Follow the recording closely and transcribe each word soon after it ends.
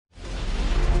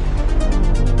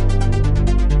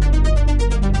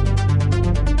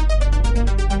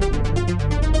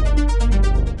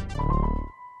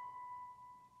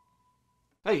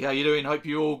Hey, how you doing? Hope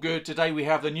you're all good. Today we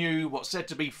have the new, what's said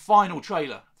to be final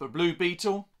trailer for Blue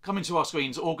Beetle, coming to our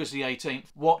screens August the 18th.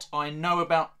 What I know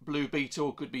about Blue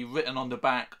Beetle could be written on the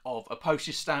back of a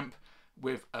postage stamp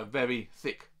with a very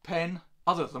thick pen,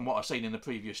 other than what I've seen in the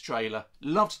previous trailer.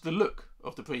 Loved the look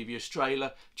of the previous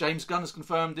trailer. James Gunn has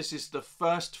confirmed this is the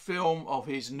first film of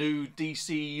his new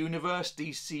DC universe,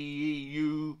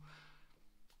 DCEU.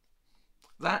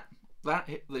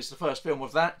 It's the first film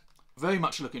of that. Very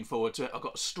much looking forward to it. I've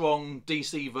got a strong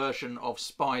DC version of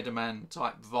Spider-Man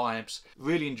type vibes.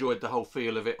 Really enjoyed the whole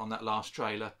feel of it on that last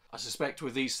trailer. I suspect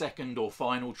with these second or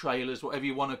final trailers, whatever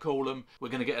you want to call them, we're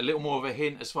going to get a little more of a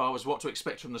hint as far as what to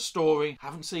expect from the story.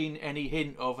 Haven't seen any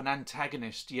hint of an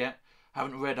antagonist yet.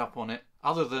 Haven't read up on it,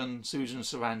 other than Susan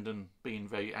Sarandon being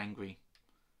very angry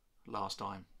last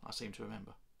time, I seem to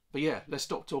remember. But yeah, let's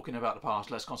stop talking about the past.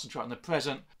 Let's concentrate on the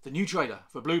present. The new trailer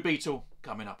for Blue Beetle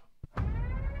coming up.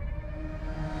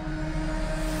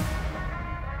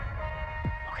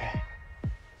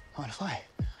 I want to fly.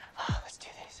 Let's do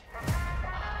this.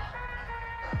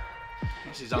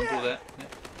 That's his uncle there.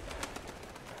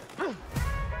 Yeah. You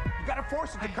gotta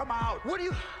force it to come out. What do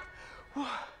you...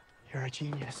 You're a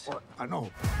genius. Well, I know.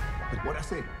 But what I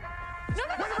say? No.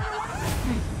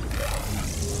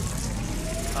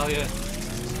 Oh yeah.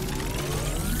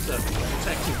 It's a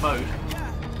protective mode.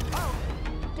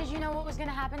 Did you know what was going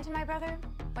to happen to my brother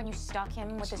when you stuck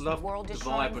him with this Love the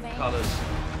world-destroying vibrant thing? colours.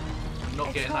 Not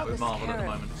It's getting that called with the Marvel at the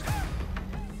Scarab. moment.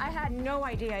 I had no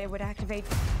idea it would activate.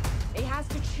 It has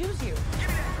to choose you.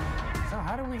 So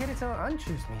how do we get it to unchoose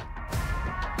me?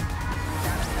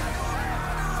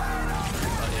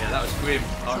 Oh, yeah, that was grim.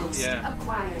 Oh, Host yeah.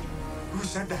 acquired. Who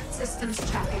said that? Systems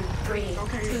tracking 3,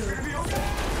 Okay, 2. it's gonna be okay.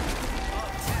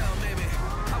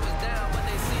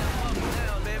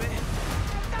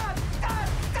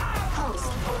 Host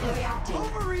overreacting.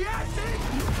 Overreacting?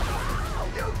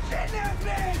 You kidnapped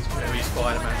me! Very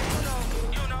Spider-Man.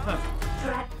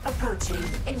 Threat approaching.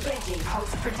 Engaging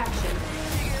host protection.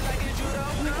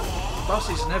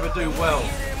 Buses never do well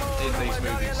in these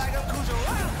movies.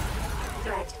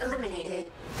 Threat eliminated.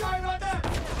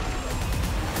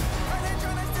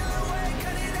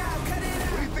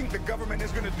 What do you think the government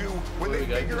is gonna do when There they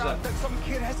we go. figure Who's out that? that some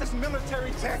kid has this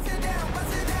military tech?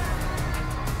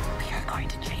 We are going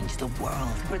to change the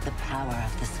world with the power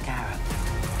of the Scarab.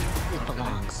 It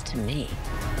belongs to me.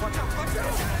 Watch out, watch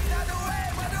out!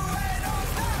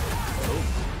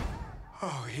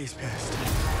 Oh, he's pissed.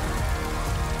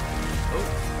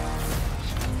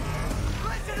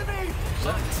 Listen to me!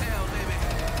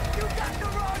 You got the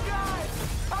wrong guy!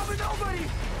 I'm a nobody!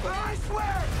 But I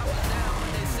swear!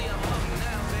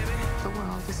 The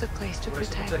world is a place to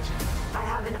protect. Protection. I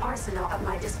have an arsenal at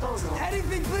my disposal.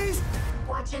 Anything, please!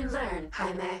 Watch and learn,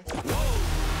 Jaime.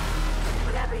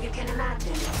 Whatever you can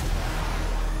imagine,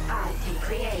 I can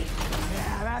create.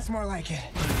 Yeah, that's more like it.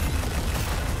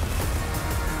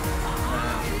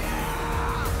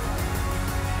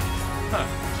 Huh.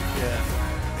 Yeah.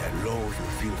 That love you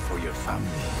feel for your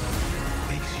family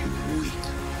makes you weak.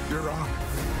 You're wrong.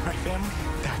 My family,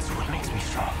 that's what makes me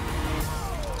strong.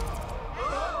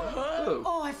 Oh.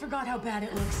 Oh, I forgot how bad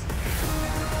it looks.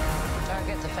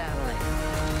 Target the family.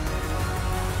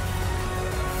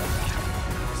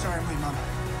 Sorry, my mom.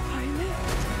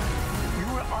 You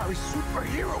are a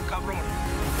superhero, cabron.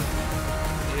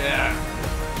 Yeah.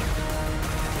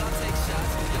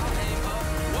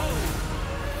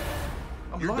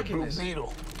 I'm You're the liking Blue this.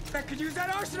 Beetle. I could use that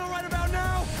arsenal right about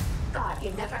now. God,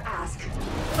 you never ask.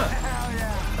 Hell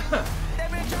yeah.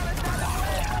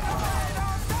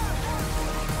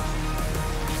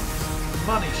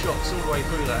 Money shots all the way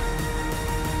through that.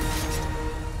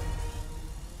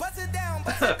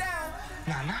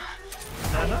 Nana?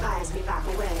 Advise me back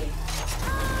away.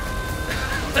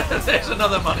 There's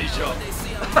another money shot.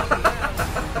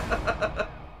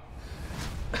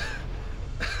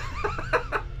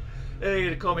 Hey,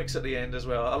 the comics at the end as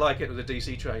well. I like it with the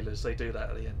DC trailers. They do that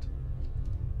at the end.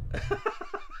 The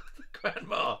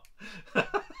grandma.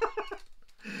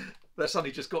 That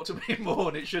suddenly just got to me more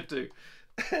than it should do.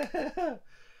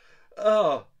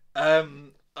 Oh,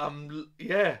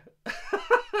 yeah.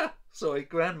 Sorry,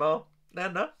 grandma,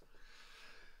 Nana.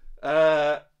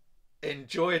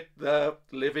 Enjoyed the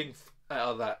living out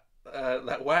of that.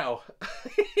 That wow.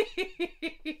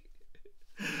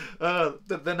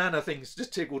 The Nana thing's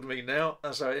just tickled me now,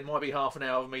 so it might be half an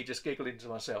hour of me just giggling to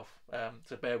myself.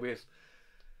 To bear with.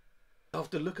 I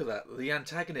have to look at that. The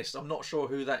antagonist, I'm not sure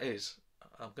who that is.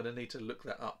 I'm going to need to look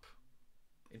that up.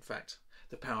 In fact,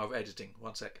 the power of editing.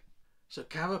 One sec. So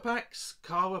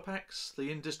Carapax,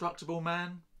 the indestructible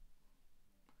man.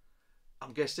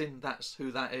 I'm guessing that's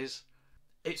who that is.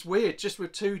 it's weird, just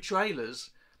with 2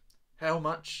 trailers, how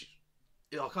much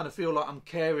I kind of feel like I'm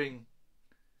caring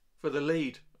for the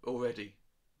lead already.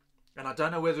 And I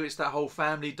don't know whether it's that whole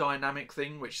family dynamic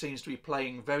thing, which seems to be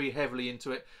playing very heavily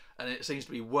into it, and it seems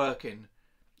to be working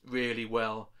really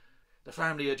well. The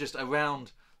family are just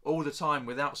around all the time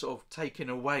without sort of taking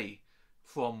away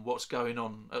from what's going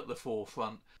on at the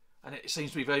forefront. And it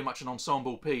seems to be very much an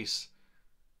ensemble piece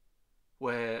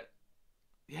where,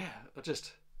 yeah,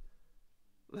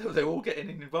 they're all getting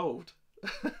involved.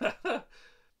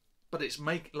 But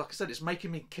like I said, it's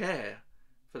making me care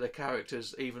for the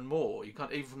characters even more. You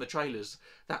can't, even from the trailers,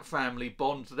 that family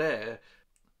bond there.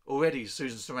 Already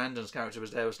Susan Sarandon's character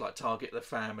was there as like target the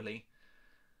family.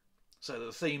 So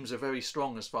the themes are very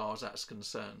strong as far as that's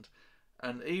concerned.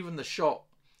 And even the shot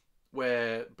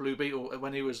where Blue Beetle,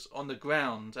 when he was on the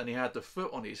ground and he had the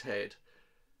foot on his head,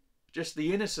 just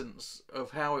the innocence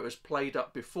of how it was played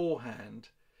up beforehand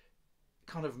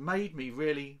kind of made me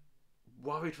really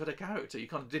worried for the character. You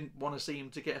kind of didn't want to see him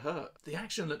to get hurt. The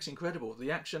action looks incredible.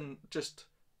 The action, just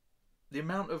the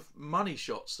amount of money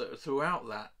shots that are throughout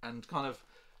that, and kind of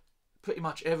pretty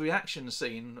much every action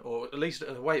scene, or at least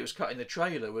the way it was cut in the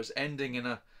trailer, was ending in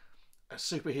a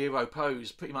superhero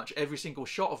pose. Pretty much every single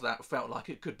shot of that felt like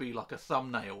it could be like a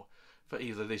thumbnail for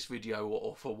either this video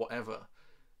or for whatever.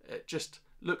 It just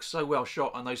looks so well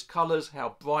shot, and those colours,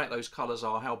 how bright those colours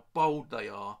are, how bold they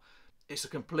are. It's a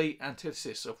complete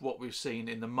antithesis of what we've seen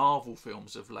in the Marvel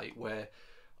films of late, where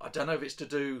I don't know if it's to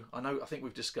do, I think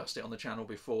we've discussed it on the channel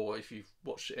before if you've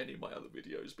watched any of my other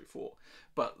videos before,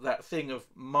 but that thing of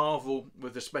Marvel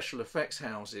with the special effects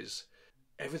houses,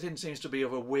 everything seems to be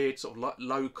of a weird sort of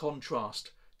low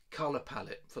contrast colour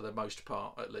palette for the most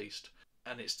part, at least.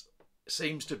 And it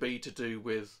seems to be to do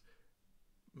with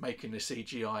making the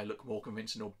CGI look more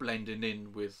convincing, or blending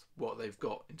in with what they've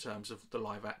got in terms of the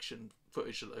live action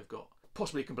footage that they've got.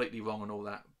 Possibly completely wrong and all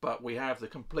that, but we have the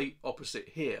complete opposite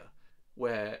here,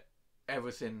 where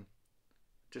everything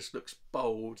just looks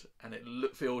bold and it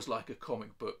feels like a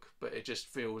comic book, but it just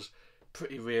feels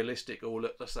pretty realistic all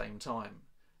at the same time.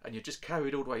 And you're just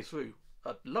carried all the way through.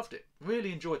 I loved it.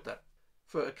 Really enjoyed that.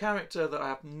 For a character that I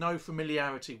have no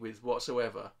familiarity with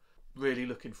whatsoever, really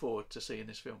looking forward to seeing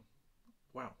this film.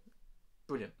 Wow.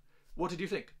 Brilliant. What did you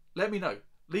think? Let me know.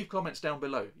 Leave comments down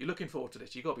below. You're looking forward to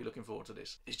this. You've got to be looking forward to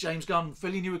this. Is James Gunn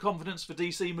filling you with confidence for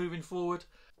DC moving forward?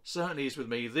 Certainly is with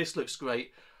me. This looks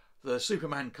great. The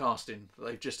Superman casting that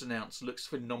they've just announced looks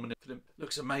phenomenal.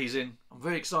 Looks amazing. I'm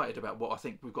very excited about what I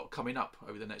think we've got coming up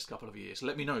over the next couple of years.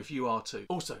 Let me know if you are too.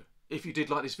 Also, if you did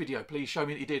like this video, please show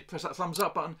me that you did. Press that thumbs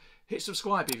up button. Hit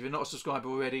subscribe if you're not a subscriber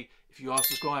already. If you are a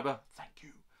subscriber, thank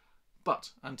you. But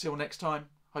until next time,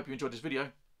 hope you enjoyed this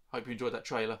video. Hope you enjoyed that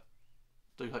trailer.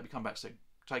 Do hope you come back soon.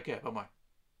 Take care. Bye-bye.